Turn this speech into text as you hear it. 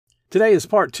Today is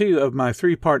part 2 of my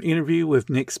 3-part interview with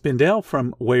Nick Spindel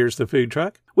from Where's the Food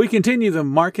Truck. We continue the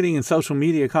marketing and social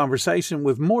media conversation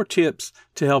with more tips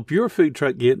to help your food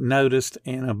truck get noticed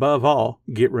and, above all,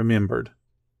 get remembered.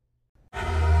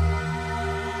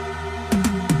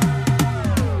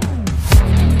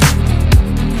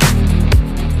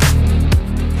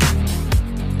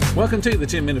 Welcome to the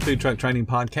 10-Minute Food Truck Training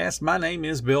Podcast. My name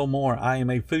is Bill Moore. I am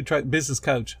a food truck business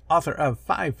coach, author of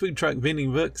 5 food truck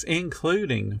vending books,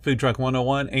 including Food Truck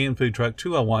 101 and Food Truck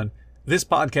 201. This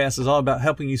podcast is all about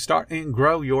helping you start and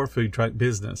grow your food truck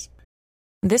business.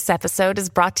 This episode is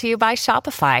brought to you by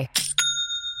Shopify.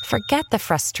 Forget the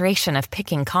frustration of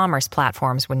picking commerce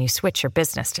platforms when you switch your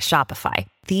business to Shopify,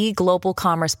 the global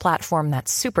commerce platform that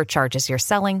supercharges your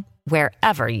selling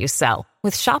wherever you sell.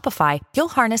 With Shopify, you'll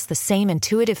harness the same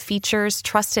intuitive features,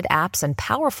 trusted apps, and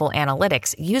powerful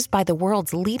analytics used by the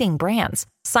world's leading brands.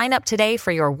 Sign up today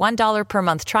for your $1 per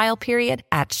month trial period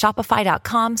at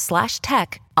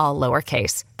shopify.com/tech, all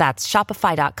lowercase. That's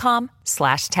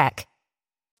shopify.com/tech.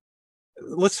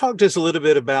 Let's talk just a little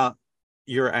bit about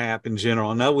your app in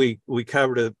general. I know we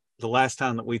covered it the last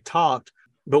time that we talked,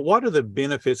 but what are the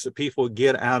benefits that people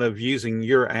get out of using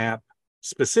your app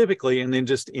specifically and then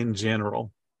just in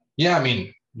general? Yeah, I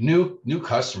mean, new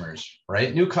customers,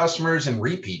 right? New customers and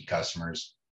repeat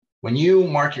customers. When you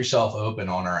mark yourself open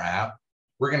on our app,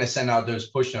 we're going to send out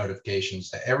those push notifications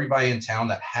to everybody in town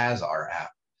that has our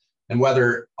app. And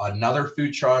whether another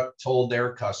food truck told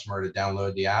their customer to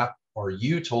download the app, or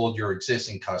you told your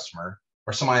existing customer,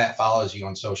 or somebody that follows you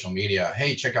on social media,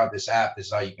 hey, check out this app, this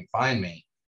is how you can find me,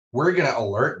 we're going to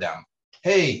alert them.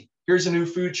 Hey, here's a new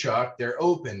food truck. They're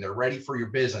open, they're ready for your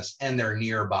business, and they're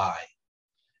nearby.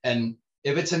 And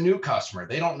if it's a new customer,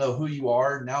 they don't know who you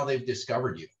are. Now they've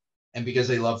discovered you. And because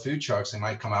they love food trucks, they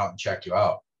might come out and check you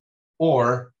out.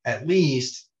 Or at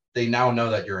least they now know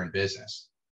that you're in business.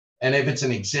 And if it's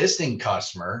an existing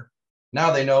customer,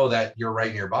 now they know that you're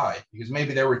right nearby, because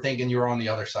maybe they were thinking you were on the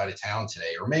other side of town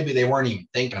today, or maybe they weren't even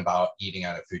thinking about eating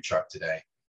at a food truck today.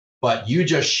 But you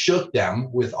just shook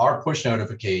them with our push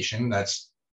notification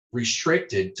that's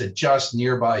restricted to just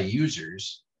nearby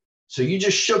users. So you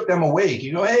just shook them awake.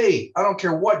 You go, hey, I don't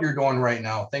care what you're doing right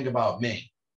now. Think about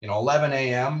me. 11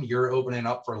 a.m., you're opening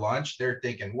up for lunch. They're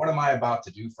thinking, what am I about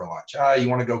to do for lunch? You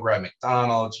want to go grab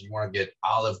McDonald's? You want to get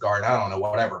Olive Garden? I don't know,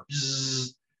 whatever.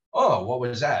 Bzzz. Oh, what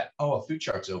was that? Oh, a food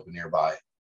truck's open nearby.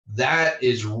 That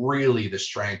is really the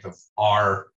strength of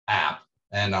our app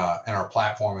and our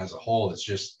platform as a whole. It's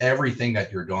just everything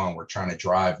that you're doing. We're trying to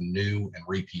drive new and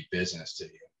repeat business to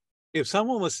you. If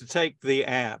someone was to take the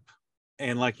app,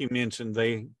 and like you mentioned,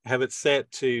 they have it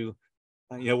set to,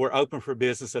 we're open for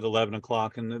business at 11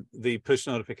 o'clock and the push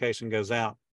notification goes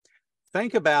out.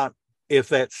 Think about if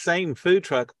that same food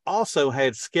truck also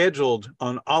had scheduled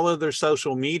on all of their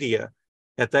social media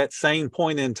at that same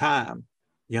point in time,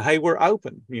 hey, we're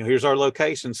open, here's our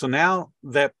location. So now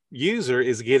that user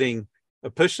is getting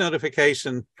a push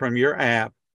notification from your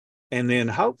app, and then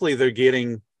hopefully they're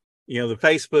getting the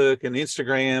Facebook and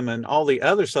Instagram and all the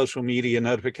other social media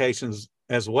notifications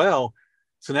as well.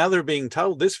 So now they're being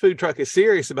told this food truck is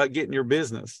serious about getting your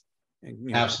business.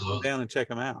 And, absolutely, come down and check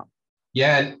them out.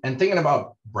 Yeah, and thinking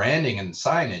about branding and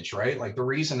signage, right? Like the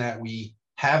reason that we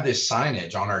have this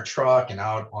signage on our truck and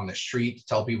out on the street to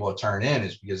tell people to turn in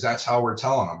is because that's how we're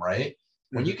telling them, right?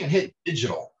 Mm-hmm. When you can hit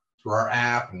digital through our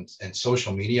app and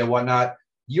social media, whatnot,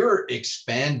 you're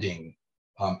expanding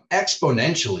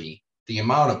exponentially the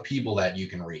amount of people that you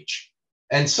can reach.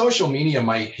 And social media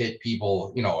might hit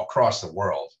people, across the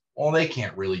world. Well, they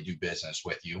can't really do business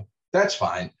with you. That's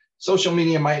fine. Social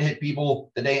media might hit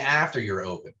people the day after you're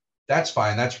open. That's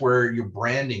fine. That's where your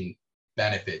branding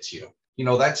benefits you.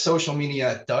 That social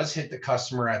media does hit the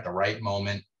customer at the right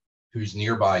moment who's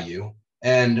nearby you.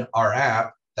 And our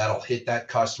app, that'll hit that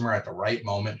customer at the right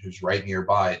moment who's right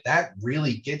nearby. That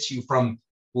really gets you from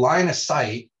line of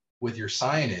sight with your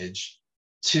signage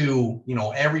to,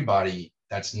 everybody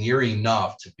that's near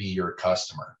enough to be your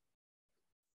customer.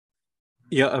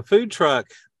 Yeah, a food truck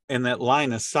and that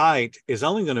line of sight is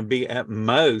only going to be at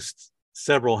most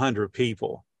several hundred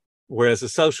people. Whereas the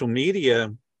social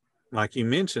media, like you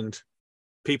mentioned,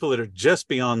 people that are just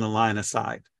beyond the line of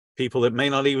sight, people that may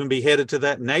not even be headed to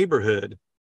that neighborhood,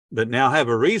 but now have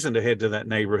a reason to head to that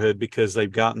neighborhood because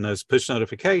they've gotten those push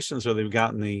notifications or they've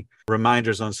gotten the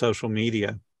reminders on social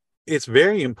media. It's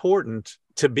very important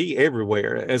to be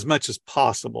everywhere as much as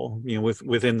possible,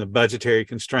 within the budgetary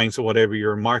constraints of whatever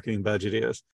your marketing budget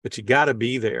is, but you got to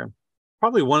be there.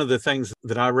 Probably one of the things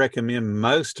that I recommend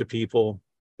most to people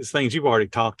is things you've already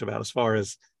talked about as far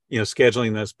as,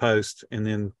 scheduling those posts and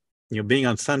then being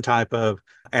on some type of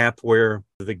app where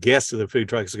the guest of the food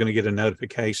truck is going to get a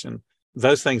notification.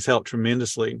 Those things help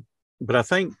tremendously. But I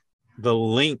think the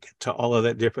link to all of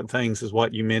that different things is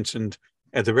what you mentioned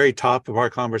at the very top of our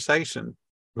conversation,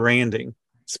 branding.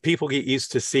 So people get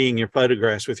used to seeing your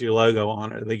photographs with your logo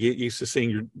on it. They get used to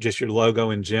seeing just your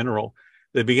logo in general.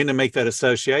 They begin to make that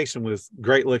association with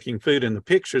great looking food in the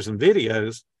pictures and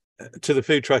videos to the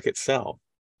food truck itself.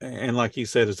 And like you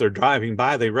said, as they're driving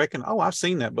by, they reckon, oh, I've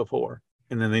seen that before.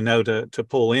 And then they know to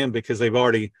pull in because they've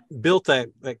already built that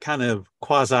kind of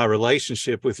quasi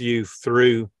relationship with you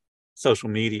through social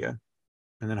media.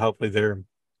 And then hopefully they're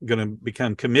going to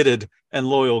become committed and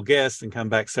loyal guests and come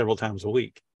back several times a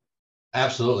week.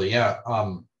 Absolutely. Yeah.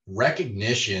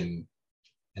 Recognition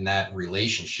in that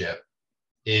relationship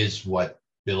is what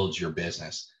builds your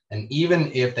business. And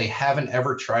even if they haven't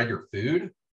ever tried your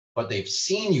food, but they've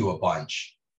seen you a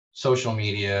bunch, social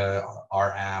media,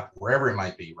 our app, wherever it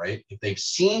might be, right? If they've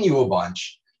seen you a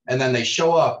bunch and then they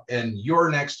show up and you're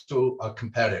next to a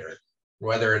competitor,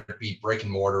 whether it be brick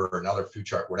and mortar or another food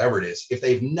truck, whatever it is, if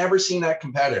they've never seen that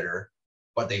competitor,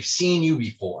 but they've seen you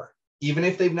before, even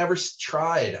if they've never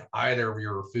tried either of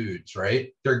your foods,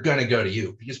 right? They're going to go to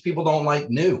you because people don't like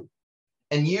new.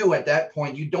 And you, at that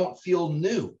point, you don't feel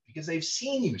new because they've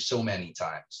seen you so many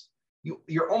times.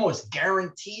 You're almost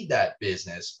guaranteed that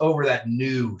business over that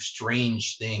new,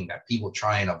 strange thing that people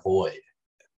try and avoid.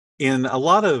 In a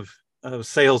lot of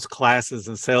sales classes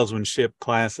and salesmanship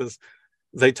classes,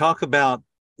 they talk about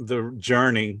the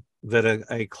journey that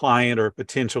a client or a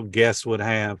potential guest would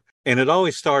have. And it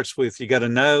always starts with, you got to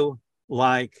know,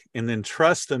 like, and then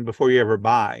trust them before you ever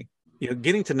buy.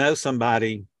 Getting to know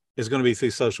somebody is going to be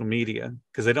through social media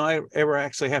because they don't ever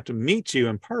actually have to meet you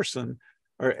in person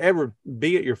or ever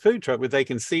be at your food truck, but they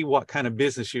can see what kind of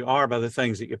business you are by the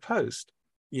things that you post.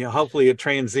 Hopefully it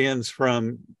transcends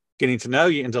from getting to know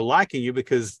you into liking you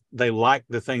because they like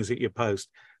the things that you post.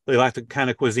 They like the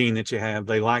kind of cuisine that you have.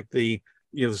 They like the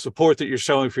support that you're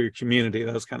showing for your community,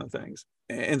 those kind of things.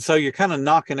 And so you're kind of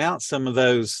knocking out some of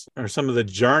those, or some of the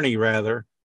journey rather,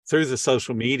 through the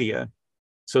social media.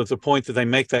 So at the point that they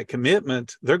make that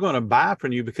commitment, they're going to buy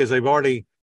from you because they've already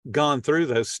gone through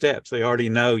those steps. They already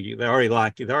know you. They already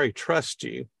like you. They already trust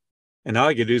you. And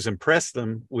all you do is impress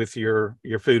them with your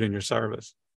food and your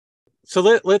service. So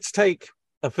let's take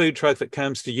a food truck that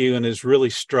comes to you and is really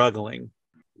struggling.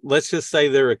 Let's just say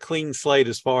they're a clean slate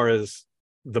as far as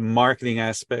the marketing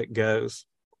aspect goes.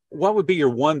 What would be your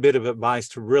one bit of advice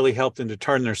to really help them to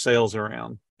turn their sales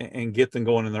around and get them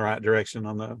going in the right direction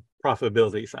on the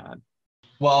profitability side?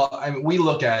 Well, we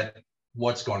look at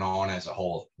what's going on as a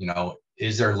whole.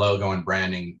 Is their logo and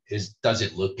branding, does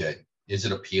it look good? Is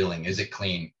it appealing? Is it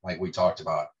clean? Like we talked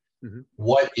about. Mm-hmm.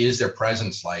 What is their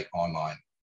presence like online?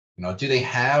 Do they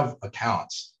have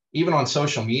accounts? Even on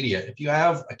social media, if you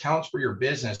have accounts for your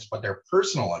business, but they're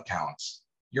personal accounts,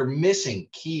 you're missing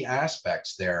key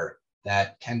aspects there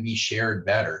that can be shared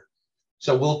better.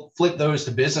 So we'll flip those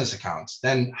to business accounts.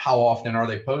 Then how often are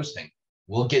they posting?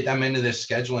 We'll get them into this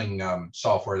scheduling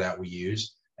software that we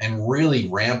use and really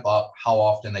ramp up how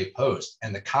often they post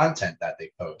and the content that they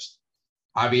post.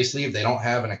 Obviously, if they don't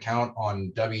have an account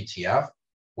on WTF,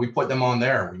 we put them on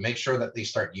there. We make sure that they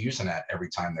start using that every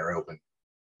time they're open.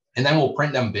 And then we'll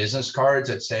print them business cards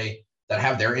that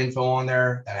have their info on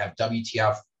there, that have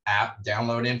WTF app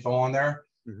download info on there.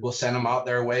 Mm-hmm. We'll send them out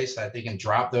their way so that they can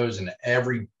drop those in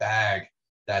every bag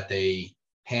that they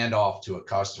hand off to a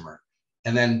customer.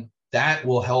 And then that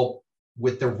will help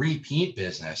with the repeat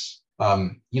business.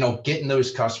 Getting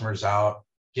those customers out,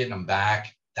 getting them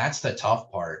back, that's the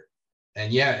tough part.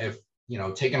 And yeah, if,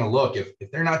 taking a look,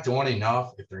 if they're not doing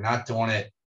enough, if they're not doing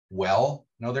it well,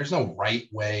 there's no right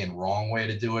way and wrong way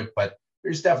to do it, but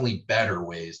there's definitely better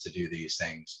ways to do these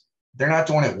things. If they're not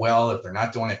doing it well, if they're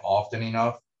not doing it often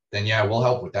enough, then yeah, we'll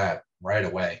help with that right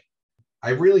away. I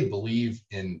really believe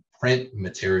in print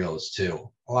materials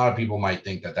too. A lot of people might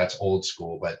think that that's old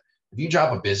school, but if you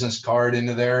drop a business card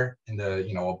into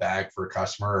a bag for a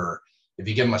customer, or if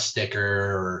you give them a sticker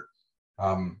or,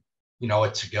 a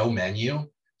to-go menu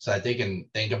so that they can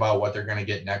think about what they're going to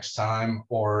get next time,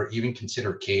 or even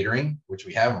consider catering, which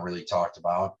we haven't really talked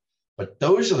about. But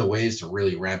those are the ways to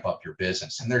really ramp up your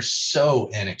business. And they're so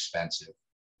inexpensive.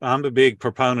 I'm a big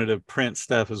proponent of print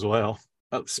stuff as well.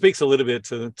 It speaks a little bit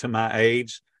to my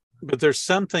age, but there's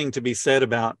something to be said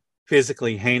about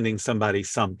physically handing somebody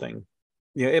something.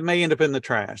 It may end up in the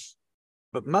trash,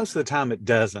 but most of the time it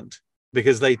doesn't,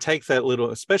 because they take that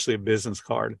little, especially a business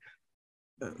card.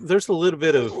 There's a little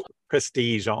bit of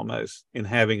prestige almost in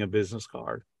having a business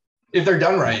card. If they're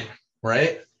done right,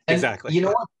 right? And exactly. You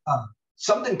know what?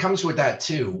 Something comes with that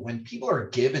too. When people are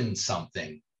given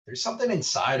something, there's something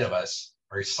inside of us,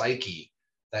 our psyche,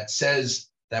 that says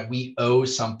that we owe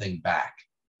something back.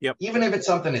 Yep. Even if it's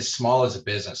something as small as a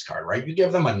business card, right? You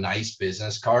give them a nice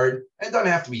business card. It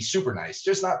doesn't have to be super nice,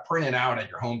 just not printed out at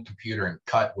your home computer and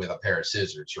cut with a pair of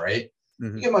scissors, right?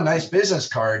 Mm-hmm. You give them a nice business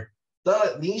card, they'll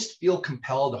at least feel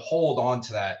compelled to hold on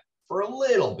to that for a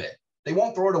little bit. They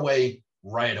won't throw it away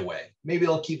right away. Maybe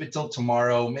they'll keep it till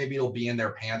tomorrow. Maybe it'll be in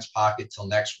their pants pocket till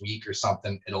next week or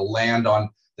something. It'll land on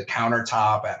the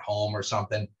countertop at home or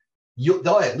something.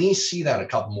 They'll at least see that a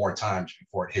couple more times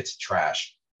before it hits the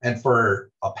trash. And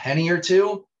for a penny or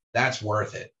two, that's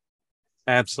worth it.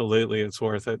 Absolutely, it's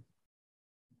worth it.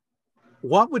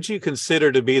 What would you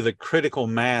consider to be the critical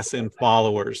mass in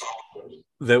followers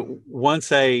that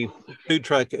once a food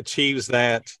truck achieves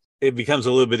that, it becomes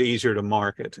a little bit easier to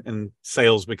market and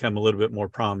sales become a little bit more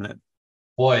prominent?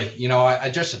 Boy, I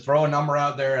just to throw a number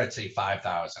out there, I'd say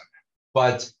 5,000.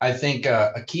 But I think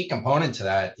a key component to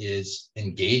that is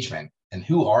engagement. And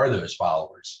who are those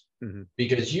followers? Mm-hmm.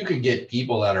 Because you could get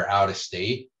people that are out of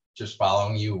state just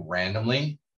following you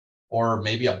randomly, or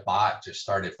maybe a bot just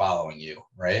started following you,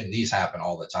 right? And these happen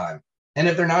all the time. And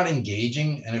if they're not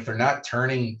engaging and if they're not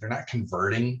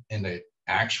converting into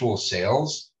actual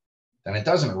sales, then it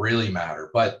doesn't really matter.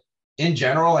 But in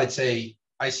general, I'd say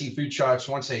I see food trucks,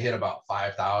 once they hit about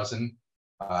 5,000,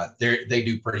 they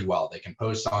do pretty well. They can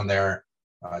post on there,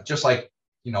 just like,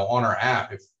 on our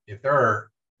app. If there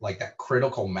are like that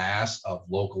critical mass of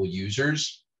local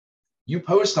users, you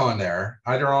post on there,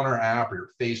 either on our app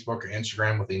or Facebook or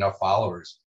Instagram with enough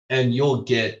followers, and you'll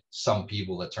get some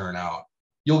people to turn out.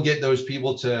 You'll get those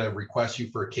people to request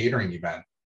you for a catering event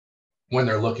when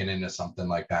they're looking into something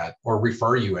like that, or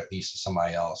refer you at least to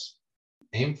somebody else.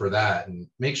 Aim for that and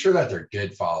make sure that they're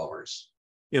good followers.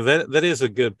 Yeah, that is a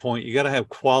good point. You got to have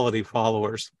quality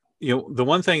followers. The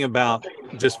one thing about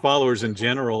just followers in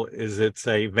general is it's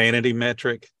a vanity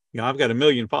metric. I've got 1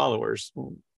 million followers.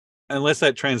 Unless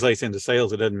that translates into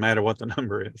sales, it doesn't matter what the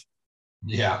number is.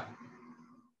 Yeah.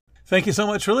 Thank you so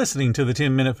much for listening to the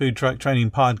 10-Minute Food Truck Training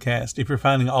Podcast. If you're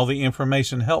finding all the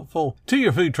information helpful to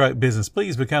your food truck business,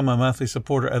 please become a monthly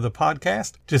supporter of the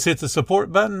podcast. Just hit the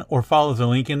support button or follow the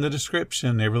link in the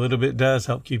description. Every little bit does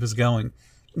help keep us going.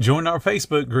 Join our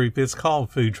Facebook group. It's called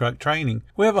Food Truck Training.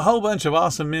 We have a whole bunch of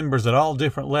awesome members at all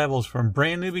different levels, from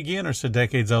brand new beginners to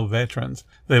decades-old veterans.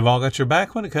 They've all got your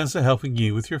back when it comes to helping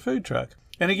you with your food truck.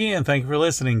 And again, thank you for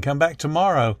listening. Come back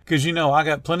tomorrow because I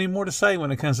got plenty more to say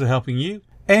when it comes to helping you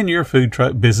and your food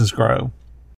truck business grow.